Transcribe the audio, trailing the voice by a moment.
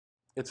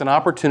It's an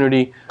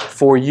opportunity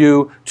for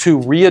you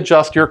to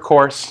readjust your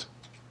course,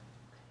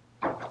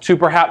 to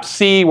perhaps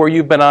see where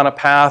you've been on a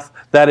path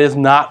that is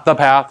not the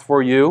path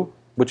for you,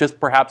 which is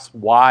perhaps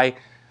why,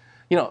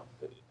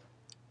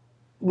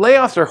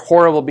 layoffs are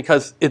horrible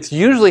because it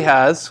usually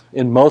has,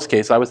 in most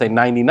cases, I would say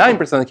 99%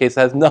 of the cases,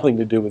 has nothing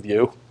to do with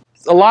you.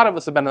 A lot of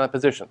us have been in that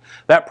position.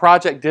 That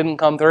project didn't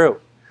come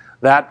through.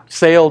 That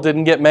sale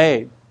didn't get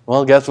made.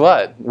 Well, guess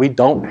what? We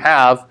don't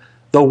have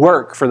the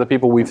work for the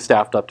people we've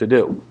staffed up to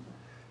do.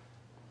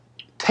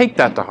 Take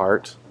that to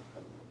heart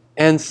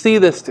and see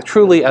this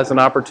truly as an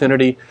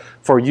opportunity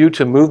for you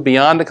to move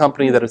beyond a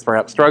company that is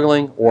perhaps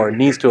struggling or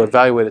needs to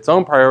evaluate its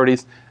own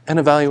priorities and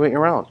evaluate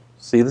your own.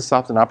 See this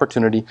as an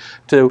opportunity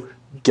to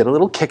get a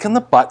little kick in the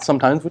butt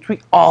sometimes, which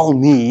we all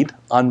need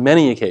on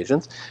many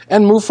occasions,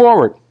 and move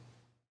forward.